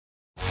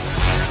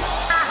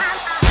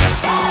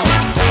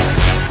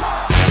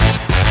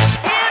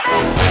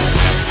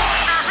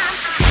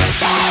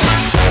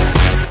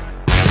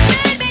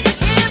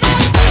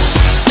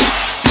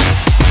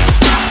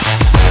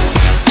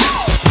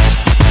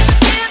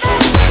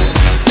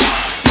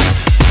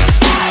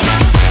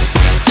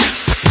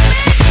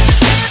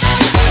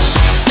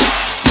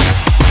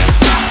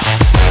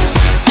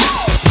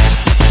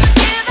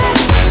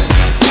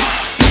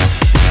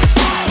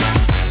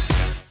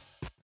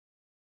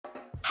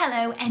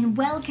Hello and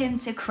welcome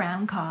to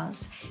Crown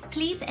Cars.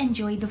 Please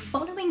enjoy the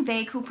following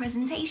vehicle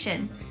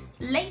presentation.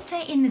 Later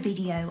in the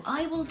video,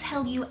 I will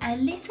tell you a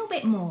little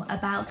bit more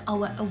about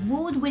our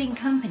award-winning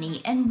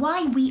company and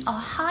why we are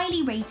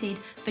highly rated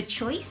for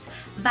choice,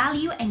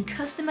 value and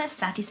customer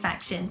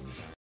satisfaction.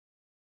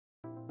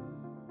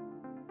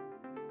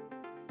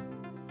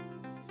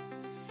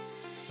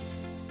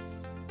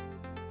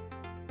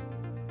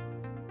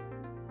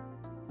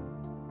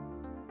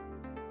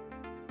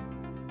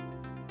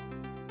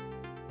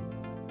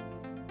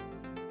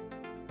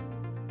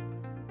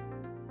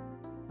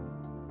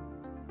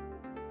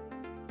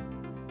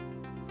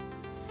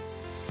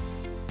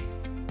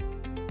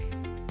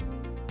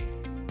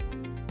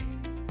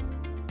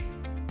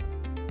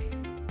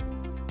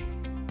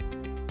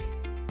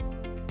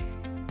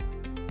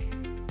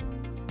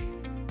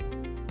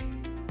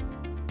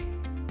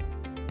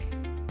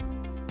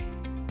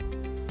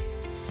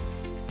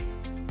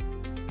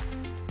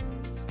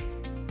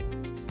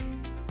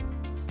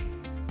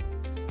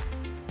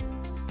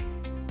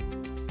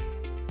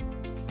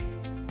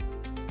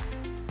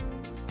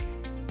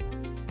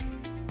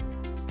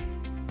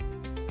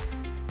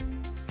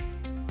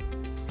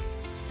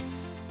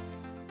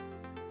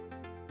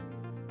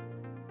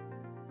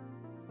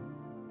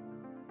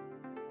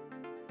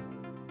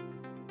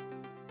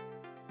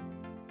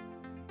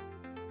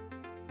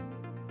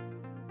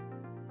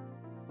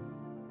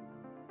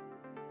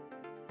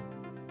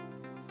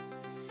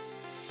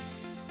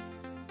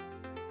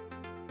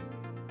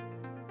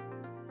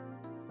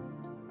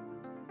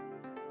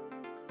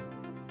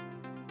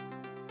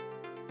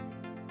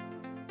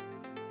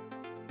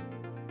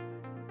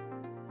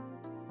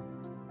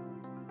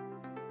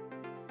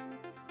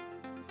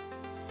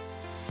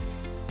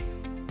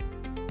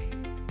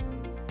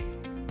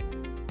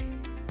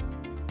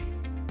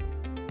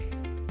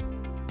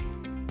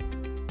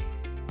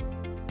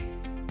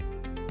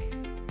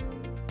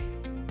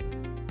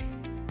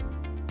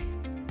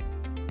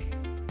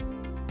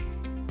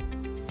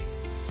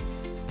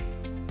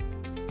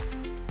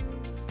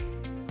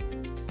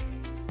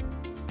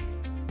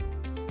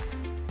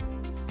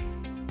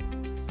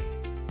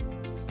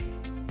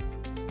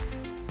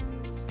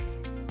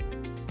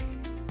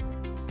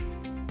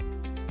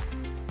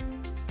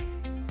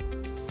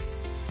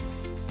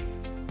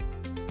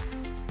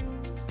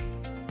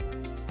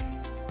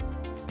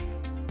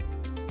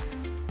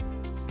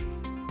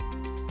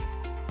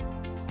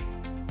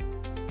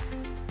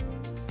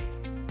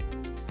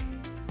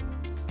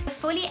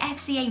 Fully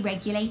FCA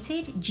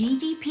regulated,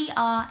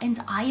 GDPR and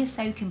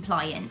ISO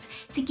compliant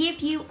to give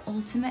you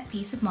ultimate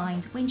peace of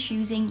mind when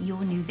choosing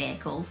your new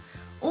vehicle.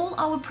 All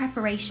our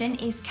preparation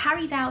is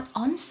carried out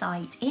on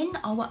site in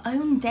our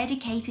own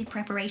dedicated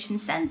preparation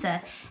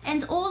centre,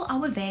 and all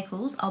our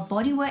vehicles are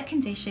bodywork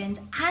conditioned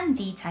and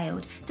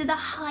detailed to the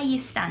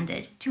highest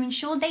standard to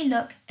ensure they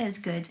look as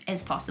good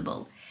as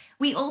possible.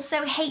 We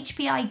also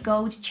HPI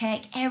Gold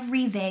check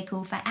every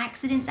vehicle for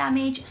accident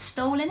damage,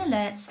 stolen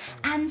alerts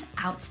and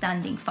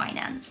outstanding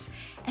finance.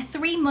 A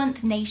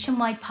 3-month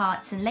nationwide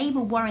parts and labour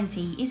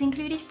warranty is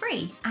included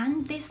free,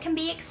 and this can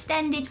be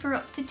extended for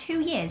up to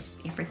 2 years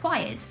if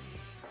required.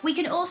 We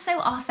can also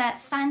offer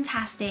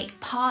fantastic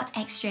part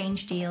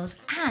exchange deals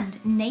and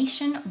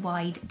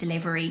nationwide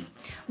delivery.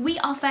 We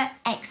offer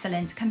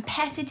excellent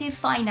competitive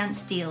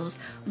finance deals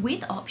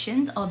with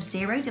options of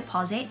 0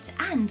 deposit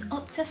and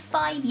up to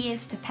 5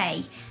 years to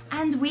pay.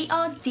 And we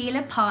are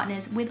dealer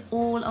partners with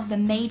all of the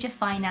major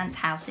finance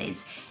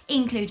houses,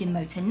 including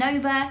Motor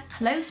Nova,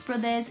 Close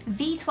Brothers,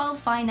 V12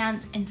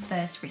 Finance and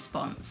First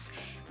Response.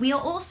 We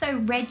are also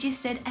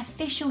registered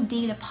official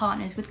dealer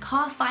partners with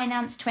Car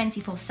Finance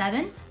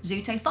 24/7,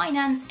 Zuto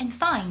Finance and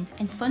Find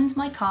and Fund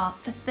My Car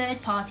for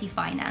third-party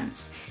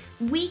finance.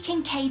 We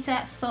can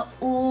cater for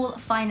all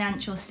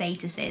financial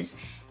statuses,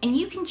 and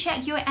you can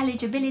check your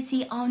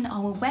eligibility on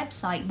our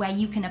website where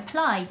you can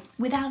apply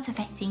without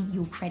affecting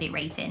your credit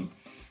rating.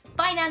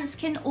 Finance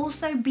can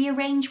also be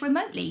arranged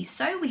remotely,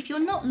 so if you're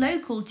not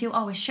local to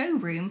our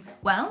showroom,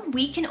 well,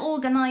 we can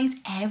organise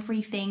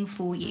everything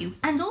for you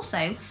and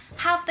also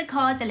have the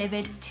car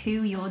delivered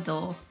to your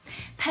door.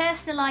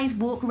 Personalised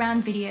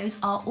walk-around videos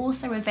are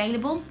also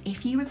available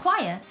if you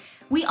require.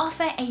 We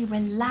offer a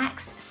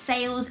relaxed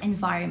sales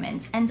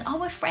environment and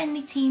our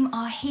friendly team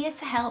are here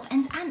to help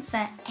and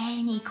answer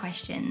any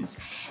questions.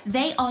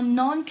 They are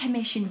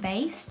non-commission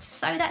based,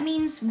 so that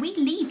means we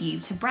leave you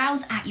to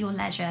browse at your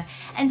leisure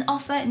and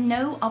offer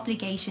no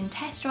obligation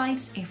test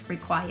drives if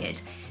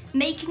required,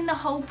 making the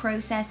whole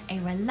process a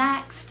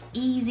relaxed,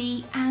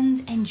 easy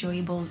and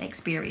enjoyable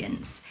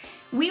experience.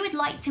 We would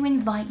like to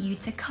invite you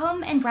to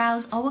come and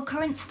browse our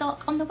current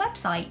stock on the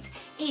website.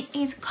 It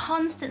is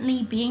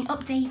constantly being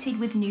updated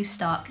with new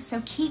stock,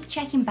 so keep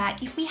checking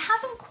back if we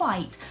haven't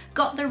quite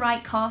got the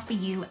right car for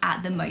you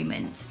at the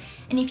moment.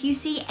 And if you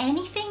see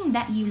anything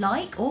that you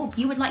like or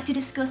you would like to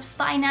discuss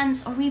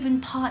finance or even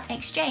part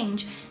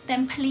exchange,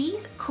 then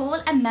please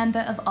call a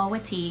member of our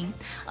team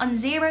on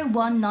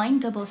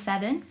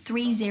 01977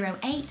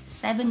 308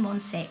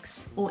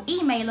 716 or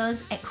email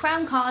us at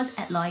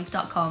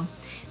crowncars@live.com.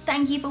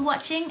 Thank you for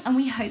watching, and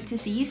we hope to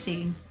see you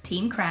soon.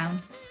 Team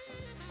Crown.